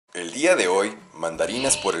día de hoy,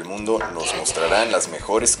 Mandarinas por el mundo nos mostrarán las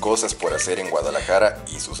mejores cosas por hacer en Guadalajara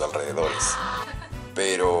y sus alrededores.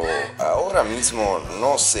 Pero ahora mismo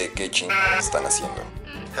no sé qué chingados están haciendo.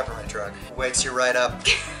 Peppermint drug wakes you right up.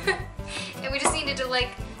 And we just needed to like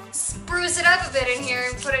spruce it up a bit in here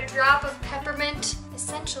and put a drop of peppermint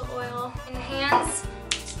essential oil in the hands.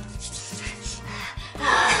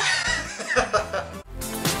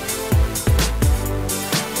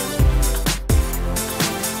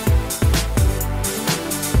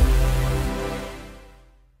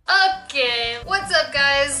 Okay, what's up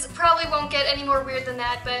guys? Probably won't get any more weird than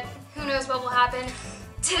that, but who knows what will happen.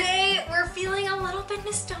 Today, we're feeling a little bit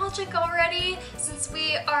nostalgic already since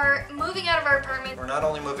we are moving out of our apartment. We're not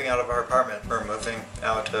only moving out of our apartment, we're moving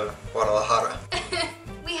out of Guadalajara.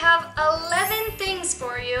 We have 11 things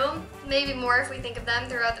for you, maybe more if we think of them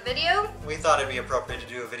throughout the video. We thought it'd be appropriate to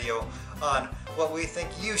do a video on what we think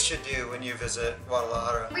you should do when you visit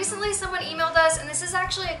Guadalajara. Recently someone emailed us, and this is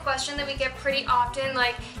actually a question that we get pretty often,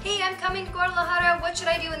 like, hey, I'm coming to Guadalajara, what should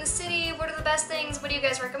I do in the city? What are the best things? What do you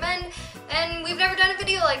guys recommend? And we've never done a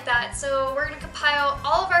video like that, so we're gonna compile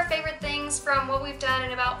all of our favorite things from what we've done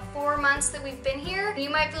in about 4 months that we've been here. And you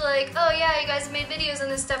might be like, oh yeah, you guys have made videos on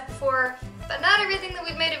this stuff before, but not everything that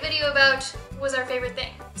we've made a video about was our favorite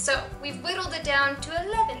thing. So we've whittled it down to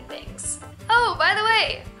 11 things. Oh, by the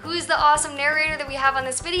way, who's the awesome narrator that we have on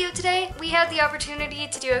this video today? We had the opportunity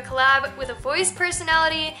to do a collab with a voice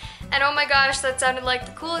personality, and oh my gosh, that sounded like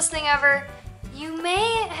the coolest thing ever. You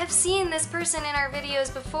may have seen this person in our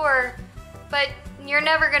videos before, but you're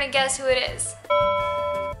never gonna guess who it is.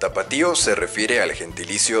 Tapatío se refiere al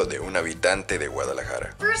gentilicio de un habitante de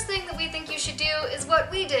Guadalajara. First thing that we think you should do is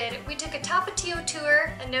what we did. We took a Tapatio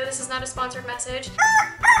tour, and no, this is not a sponsored message.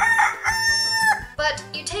 But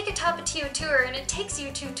you take a Tapatio tour and it takes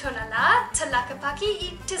you to Tonalá, Tlaquepaque,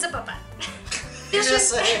 y Tizapopan. You just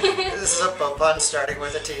say this is a Popan starting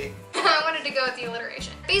with a T. I wanted to go with the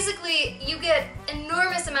alliteration. Basically, you get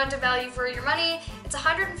enormous amount of value for your money. It's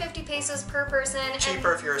 150 pesos per person.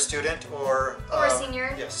 Cheaper if you're a student or a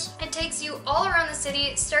senior. Yes. It takes you all around the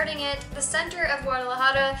city, starting at the center of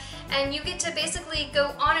Guadalajara, and you get to basically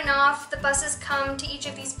go on and off. The buses come to each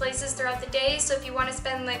of these places throughout the day, so if you want to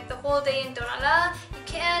spend like the whole day in Tonalá, you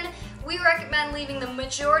can. We recommend leaving the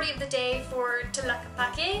majority of the day for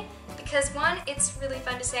Tlaquepaque because one, it's really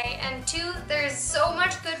fun to say, and two, there's so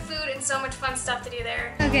much good food and so much fun stuff to do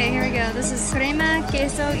there. Okay, here we go. This is crema,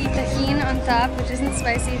 queso, y tajin on top, which isn't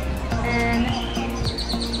spicy, and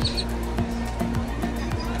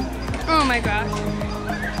oh my gosh,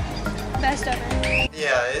 best ever.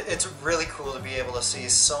 Yeah, it's really cool to be able to see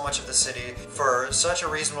so much of the city for such a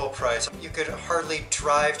reasonable price. You could hardly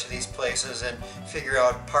drive to these places and figure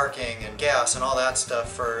out parking and gas and all that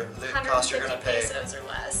stuff for the cost you're going to pay. 150 pesos or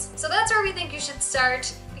less. So that's where we think you should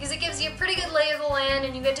start because it gives you a pretty good lay of the land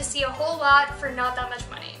and you get to see a whole lot for not that much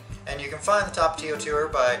money. And you can find the Tapatio tour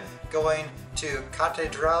by going to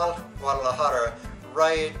Catedral Guadalajara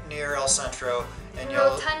right near El Centro. And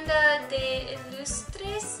Rotunda de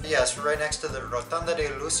Ilustres? Yes, right next to the Rotunda de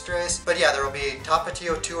Ilustres. But yeah, there will be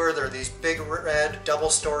Tapatio tour. There are these big red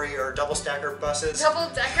double-story or double-stacker buses.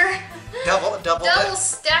 Double-decker?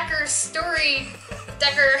 Double-stacker story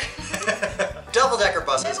decker. Double-decker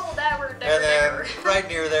buses. Double-decker. And then right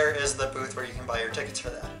near there is the booth where you can buy your tickets for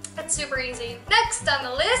that. That's super easy. Next on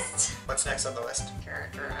the list. What's next on the list?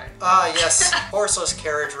 Carriage ride. Ah, yes. Horseless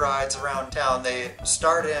carriage rides around town. They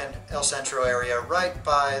start in El Centro area right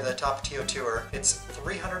by the Tapatio tour. It's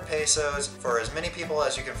 300 pesos for as many people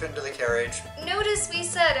as you can fit into the carriage. Notice we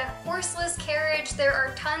said a horseless carriage. There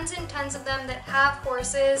are tons and tons of them that have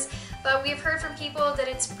horses, but we've heard from people that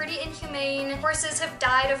it's pretty inhumane. Horses have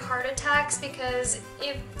died of heart attacks because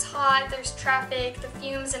it's hot, there's traffic, the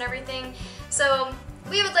fumes and everything. So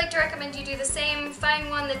we would like to recommend you do the same. Find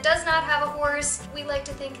one that does not have a horse. We like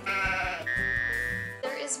to think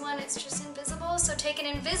there is one, it's just invisible. So take an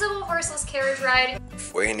invisible horseless carriage ride.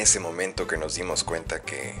 Fue en ese momento que nos dimos cuenta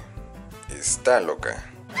que está loca.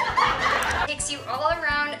 Takes you all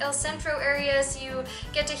around El Centro area, so you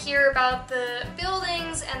get to hear about the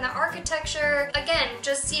buildings and the architecture. Again,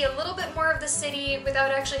 just see a little bit more of the city without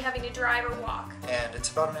actually having to drive or walk. And it's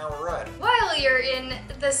about an hour ride. While you're in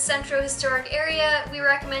the Centro historic area, we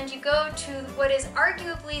recommend you go to what is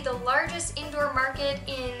arguably the largest indoor market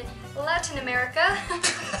in Latin America.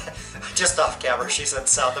 Just off camera, she said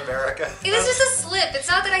South America. It is just a slip. It's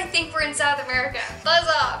not that I think we're in South America. Buzz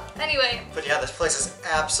off. Anyway. But yeah, this place is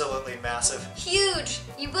absolutely massive. Huge.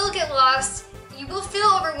 You will get lost. You will feel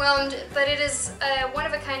overwhelmed, but it is a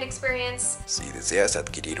one-of-a-kind experience. Si deseas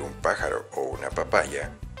adquirir un pájaro o una papaya,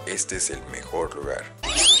 este es el mejor lugar.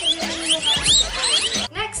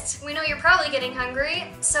 Next, we know probably getting hungry,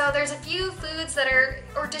 so there's a few foods that are,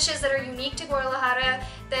 or dishes that are unique to Guadalajara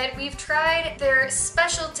that we've tried. They're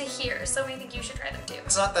special to here, so we think you should try them too.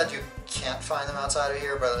 It's not that you can't find them outside of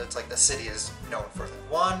here, but it's like the city is known for them.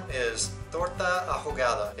 One is torta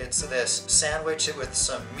ahogada. It's this sandwich with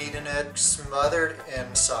some meat in it, smothered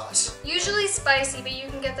in sauce. Usually spicy, but you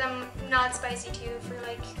can get them not spicy too for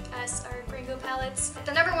like us, our gringo palates.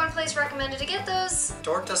 The #1 place recommended to get those: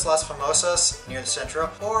 Tortas Las Famosas near the Centro,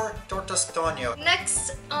 or Tortas Toño.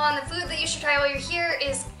 Next on the food that you should try while you're here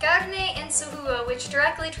is carne en su jugo, which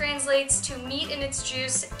directly translates to meat in its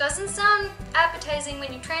juice. It doesn't sound appetizing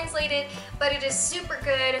when you translate it, but it is super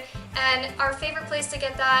good, and our favorite place to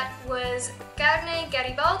get that was Carne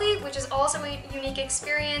Garibaldi, which is also a unique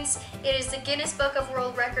experience. It is the Guinness Book of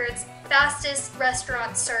World Records fastest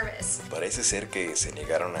restaurant service. Parece ser que se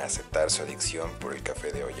negaron a aceptar su adicción por el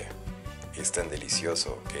café de olla. Es tan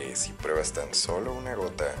delicioso que si pruebas tan solo una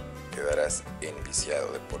gota, quedarás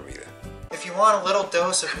enviciado de por vida. If you want a little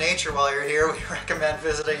dose of nature while you're here, we recommend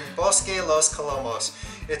visiting Bosque Los Colomos.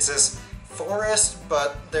 It's this forest,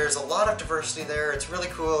 but there's a lot of diversity there. It's really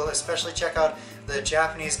cool, especially check out the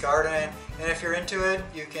Japanese garden, and if you're into it,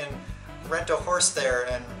 you can rent a horse there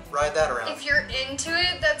and ride that around. If you're into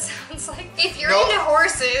it, that sounds like if you're into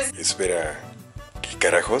horses. Espera, ¿qué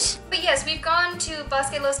carajos? But yes, we've gone to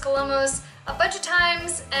Bosque Los Colomos a bunch of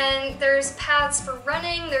times, and there's paths for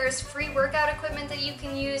running, there's free workout equipment that you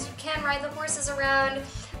can use, you can ride the horses around,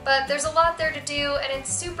 but there's a lot there to do, and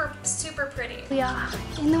it's super, super pretty. We are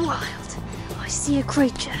in the wild. I see a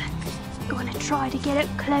creature. I'm gonna try to get up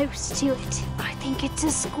close to it. I think it's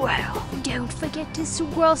a squirrel. Don't forget to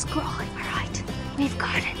squirrel's cry. Alright, we've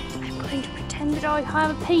got it. I'm going to pretend that I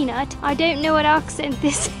have a peanut. I don't know what accent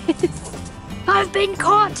this is. I've been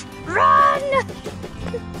caught! Run!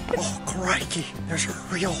 Oh, crikey, there's a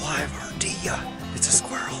real live ardilla. It's a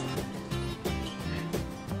squirrel.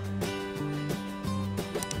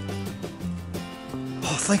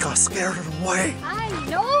 Oh, I think I scared it away. I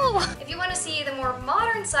know! If you want to see the more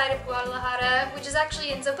modern side of Guadalajara, which is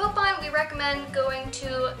actually in Zapopan, we recommend going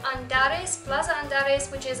to Andares, Plaza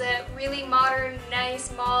Andares, which is a really modern,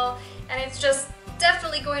 nice mall, and it's just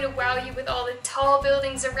definitely going to wow you with all the tall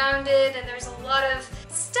buildings around it, and there's a lot of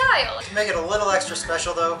style. To make it a little extra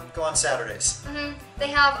special though, go on Saturdays. They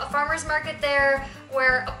have a farmer's market there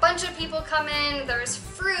where a bunch of people come in. There's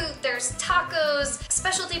fruit, there's tacos,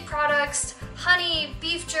 specialty products, honey,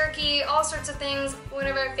 beef jerky, all sorts of things. One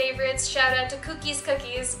of our favorites, shout out to Cookies,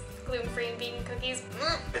 gluten-free and vegan cookies.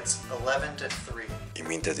 It's 11 to 3. Y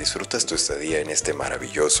mientras disfrutas tu estadía en este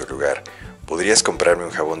maravilloso lugar, ¿podrías comprarme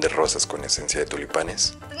un jabón de rosas con esencia de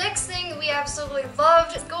tulipanes? The next thing we absolutely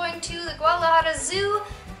loved is going to the Guadalajara Zoo.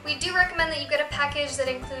 We do recommend that you get a package that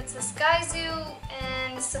includes the Sky Zoo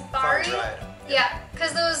and Safari. Yeah,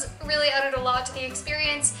 because those really added a lot to the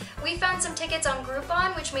experience. We found some tickets on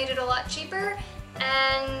Groupon, which made it a lot cheaper.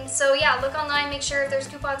 And so yeah, look online, make sure if there's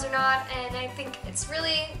coupons or not, and I think it's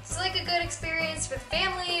like a good experience for the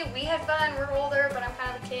family. We had fun, we're older, but I'm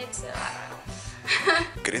kind of a kid, so I don't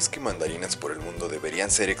know. ¿Crees que mandarinas por el mundo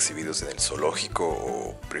deberían ser exhibidos en el zoológico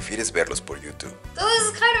o prefieres verlos por YouTube? So this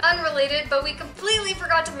is kind of unrelated, but we completely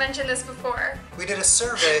forgot to mention this before. We did a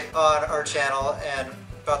survey on our channel and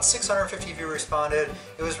about 650 of you responded.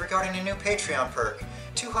 It was regarding a new Patreon perk.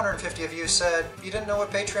 250 of you said you didn't know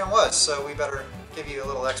what Patreon was, so we better give you a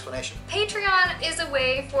little explanation. Patreon is a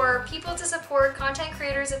way for people to support content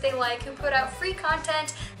creators that they like who put out free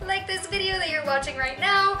content like this video that you're watching right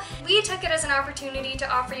now. We took it as an opportunity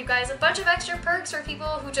to offer you guys a bunch of extra perks for people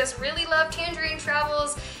who just really love Tangerine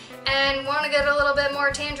travels and want to get a little bit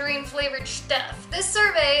more Tangerine flavored stuff. This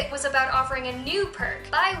survey was about offering a new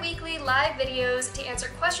perk, bi-weekly live videos to answer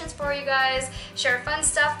questions for you guys, share fun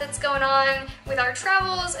stuff that's going on with our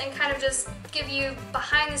travels, and kind of just give you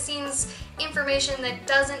behind the scenes information that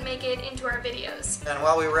doesn't make it into our videos. And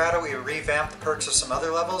while we were at it, we revamped the perks of some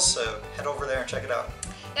other levels, so head over there and check it out.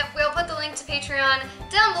 Yep, we'll put the link to Patreon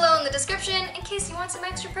down below in the description in case you want some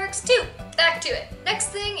extra perks too. Back to it. Next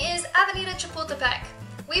thing is Avenida Chapultepec.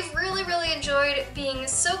 We've really enjoyed being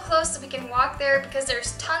so close that we can walk there because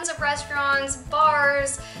there's tons of restaurants,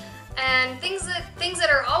 bars, and things that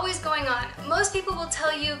are always going on. Most people will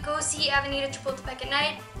tell you go see Avenida Chapultepec at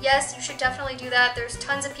night. Yes, you should definitely do that. There's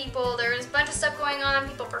tons of people, there's a bunch of stuff going on,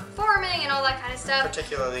 people performing and all that kind of stuff.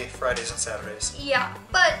 Particularly Fridays and Saturdays. Yeah,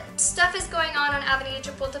 but stuff is going on Avenida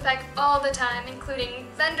Chapultepec all the time, including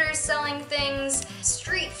vendors selling things,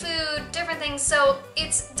 street food, different things. So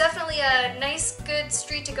it's definitely a nice, good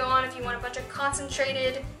street to go on if you want a bunch of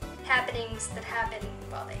concentrated happenings that happen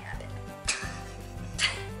while they happen.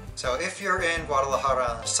 So if you're in Guadalajara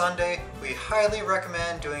on a Sunday, we highly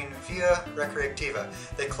recommend doing Via Recreativa.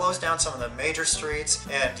 They close down some of the major streets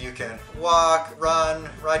and you can walk, run,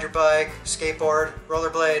 ride your bike, skateboard,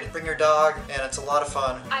 rollerblade, bring your dog, and it's a lot of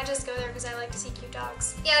fun. I just go there because I like to see cute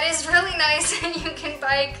dogs. Yeah, it is really nice and you can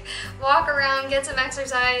bike, walk around, get some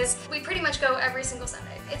exercise. We pretty much go every single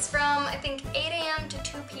Sunday. It's from, I think, 8 a.m. to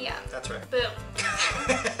 2 p.m. That's right. Boom.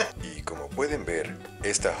 Y como pueden ver,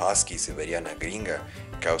 esta husky siberiana gringa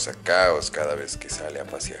causa caos cada vez que sale a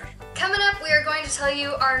pasear. Coming up, we are going to tell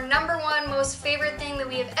you our number 1 most favorite thing that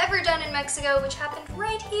we have ever done in Mexico, which happened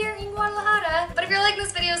right here in Guadalajara. But if you're liking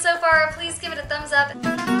this video so far, please give it a thumbs up.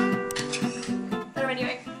 What am I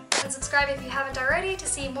doing? And subscribe if you haven't already to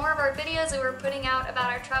see more of our videos that we're putting out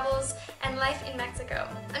about our travels and life in Mexico.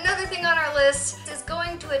 Another thing on our list is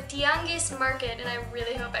going to a tianguis market, and I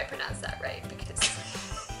really hope I pronounced that right because...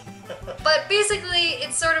 But basically,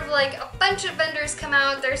 it's sort of like a bunch of vendors come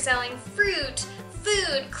out, they're selling fruit,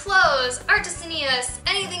 food, clothes, artesanías,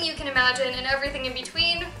 anything you can imagine and everything in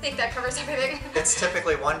between. I think that covers everything. It's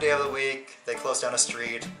typically one day of the week, they close down a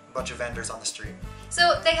street, a bunch of vendors on the street.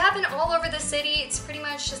 So they happen all over the city. It's pretty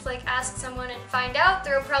much just like ask someone and find out.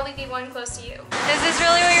 There will probably be one close to you. Is this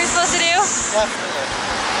really what you're supposed to do? Definitely.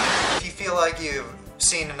 If you feel like you've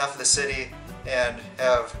seen enough of the city and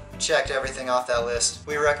have checked everything off that list,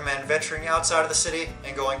 we recommend venturing outside of the city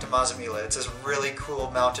and going to Mazamitla. It's this really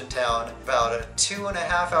cool mountain town, about a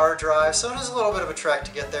 2.5-hour drive, so it is a little bit of a trek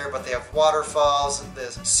to get there, but they have waterfalls,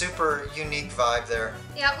 this super unique vibe there.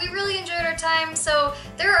 Yeah, we really enjoyed our time. So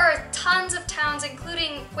there are tons of towns,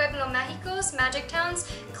 including Pueblo Mágicos, magic towns,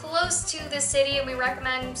 close to this city, and we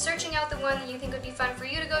recommend searching out the one that you think would be fun for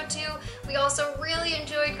you to go to. We also really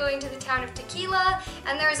enjoyed going to the town of Tequila,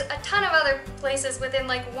 and there's a ton of other places within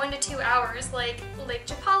like 1 to 2 hours, like Lake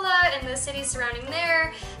Chapala and the cities surrounding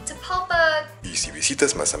there, Tapalpa. Y si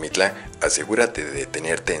visitas Mazamitla, asegúrate de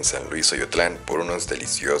detenerte en San Luis Oyotlán por unos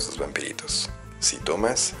deliciosos vampiritos. Si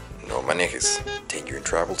tomas, no manejes. Tangerine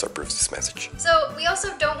Travels approves this message. So we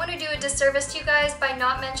also don't want to do a disservice to you guys by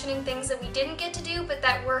not mentioning things that we didn't get to do, but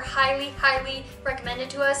that were highly, highly recommended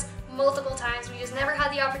to us multiple times. We just never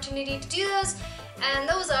had the opportunity to do those, and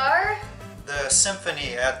those are... The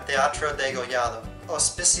Symphony at Teatro de Gollado.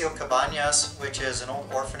 Hospicio Cabañas, which is an old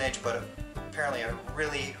orphanage, but apparently a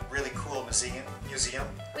really, really cool museum.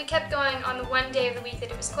 We kept going on the one day of the week that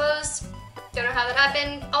it was closed. Don't know how that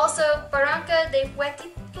happened. Also, Barranca de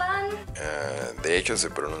Huetitlan. De hecho se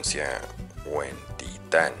pronuncia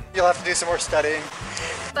Huentitán. You'll have to do some more studying.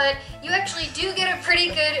 But you actually do get a pretty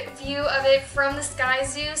good view of it from the Sky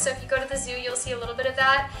Zoo, so if you go to the zoo, you'll see a little bit of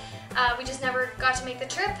that. We just never got to make the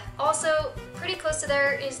trip. Also, pretty close to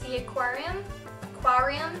there is the aquarium.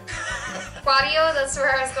 Aquario, that's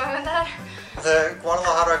where I was going with that. The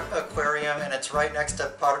Guadalajara Aquarium, and it's right next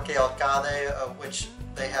to Parque Alcade, which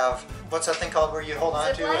they have, what's that thing called where you hold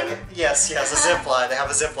on Zip line? to it? Yes, a zip line. They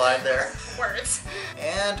have a zip line there. Words.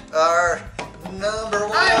 And our number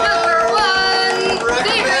one favorite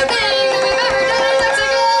thing that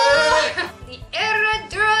we've ever done in Mexico!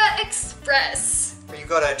 The Herradura Express. When you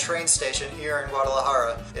go to a train station here in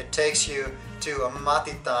Guadalajara, it takes you to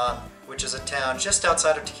Amatitan, which is a town just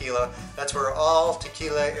outside of Tequila. That's where all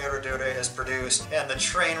tequila Herradura is produced, and the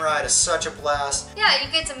train ride is such a blast. Yeah, you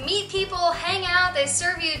get to meet people, hang out, they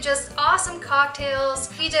serve you just awesome cocktails.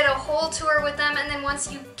 We did a whole tour with them, and then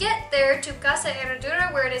once you get there to Casa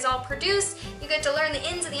Herradura, where it is all produced, you get to learn the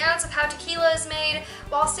ins and the outs of how tequila is made.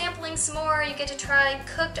 While sampling some more, you get to try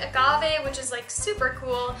cooked agave, which is like super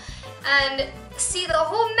cool, and see the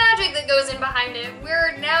whole magic that goes in behind it.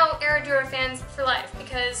 We're now Herradura fans for life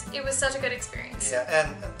because it was such a good experience. Yeah,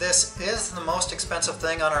 and this is the most expensive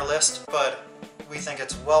thing on our list, but we think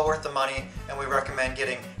it's well worth the money, and we recommend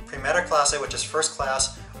getting Primera Clase, which is first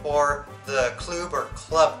class, or the Club or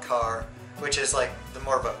Club car, which is like the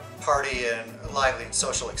more of a party and lively and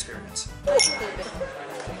social experience.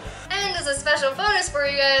 And as a special bonus for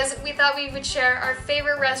you guys, we thought we would share our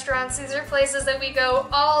favorite restaurants. These are places that we go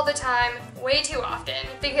all the time, way too often,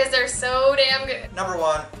 because they're so damn good. Number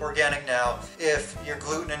one, Organic Now. If you're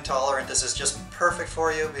gluten intolerant, this is just perfect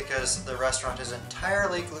for you because the restaurant is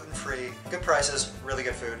entirely gluten-free, good prices, really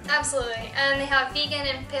good food. Absolutely, and they have vegan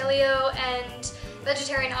and paleo and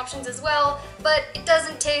vegetarian options as well, but it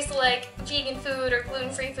doesn't taste like vegan food or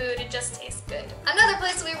gluten-free food, it just tastes good. Another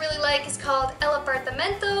place we really like is called El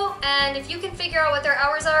Apartamento, and if you can figure out what their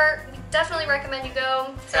hours are, we definitely recommend you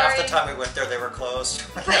go. Half the time we went there, they were closed.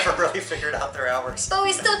 We never really figured out their hours. But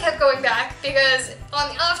we still kept going back because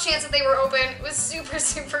on the off chance that they were open, it was super,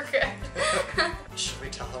 super good. Should we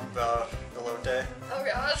tell them about elote? Oh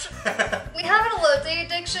gosh. We have an elote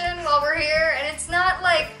addiction while we're here, and it's not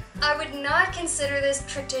like, I would not consider this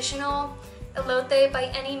traditional elote by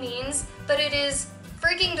any means, but it is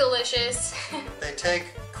freaking delicious. They take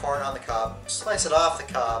corn on the cob, slice it off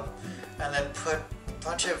the cob, and then put a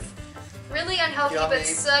bunch of really unhealthy yummy, but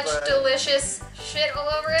such delicious shit all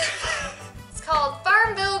over it. It's called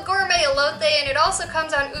Farmville Gourmet Elote, and it also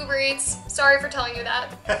comes on Uber Eats. Sorry for telling you that.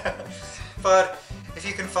 But if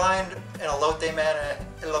you can find an elote man,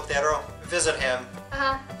 an elotero, visit him.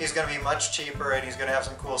 He's going to be much cheaper, and he's going to have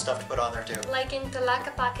some cool stuff to put on there too. Like in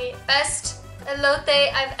Tlaquepaque. Best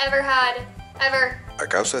elote I've ever had. Ever. A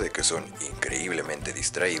causa de que son increíblemente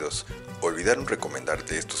distraídos, olvidaron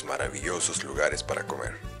recomendarte estos maravillosos lugares para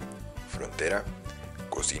comer. Frontera,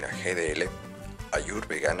 Cocina GDL, Ayur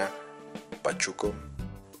Vegana, Pachuco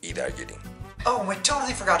y Tangerine. Oh, and we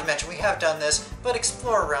totally forgot to mention, we have done this, but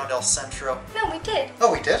explore around El Centro. No, we did.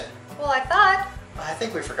 Oh, we did? Well, I thought. I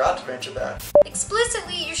think we forgot to mention that.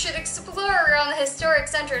 Explicitly, you should explore around the historic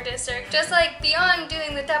Centro District, just like beyond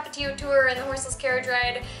doing the Tapatio tour and the horseless carriage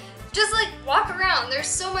ride. Just like walk around, there's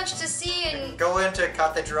so much to see and go into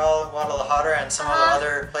Catedral Guadalajara and some of the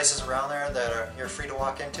other places around there that you're free to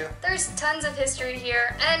walk into. There's tons of history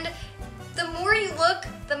here, and the more you look,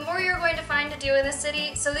 the more you're going to find to do in the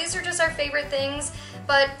city. So these are just our favorite things,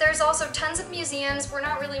 but there's also tons of museums. We're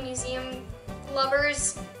not really museum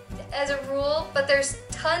lovers as a rule, but there's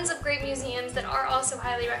tons of great museums that are also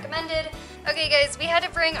highly recommended. Okay guys, we had to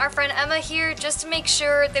bring our friend Emma here just to make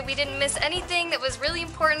sure that we didn't miss anything that was really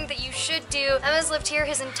important that you should do. Emma's lived here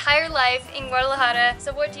his entire life in Guadalajara,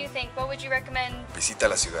 so what do you think? What would you recommend? Visita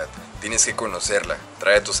la ciudad, tienes que conocerla,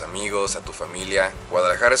 trae a tus amigos, a tu familia.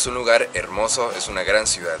 Guadalajara es un lugar hermoso, es una gran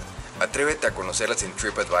ciudad. Atrévete a conocerla sin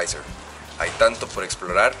TripAdvisor. Hay tanto por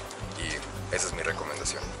explorar y esa es mi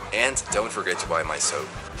recomendación. And don't forget to buy my soap.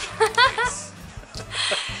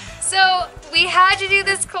 So we had to do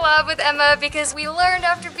this collab with Emma because we learned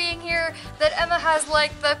after being here that Emma has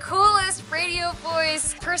like the coolest radio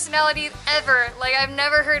voice personality ever. Like I've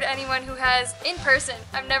never heard anyone who has in person.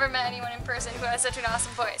 I've never met anyone in person who has such an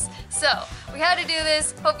awesome voice. So we had to do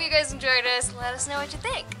this. Hope you guys enjoyed us. Let us know what you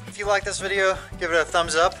think. If you like this video, give it a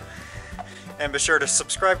thumbs up and be sure to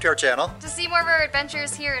subscribe to our channel to see more of our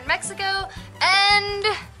adventures here in Mexico, and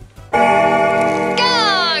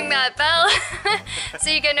gong that bell so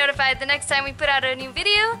you get notified the next time we put out a new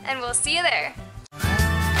video, and we'll see you there.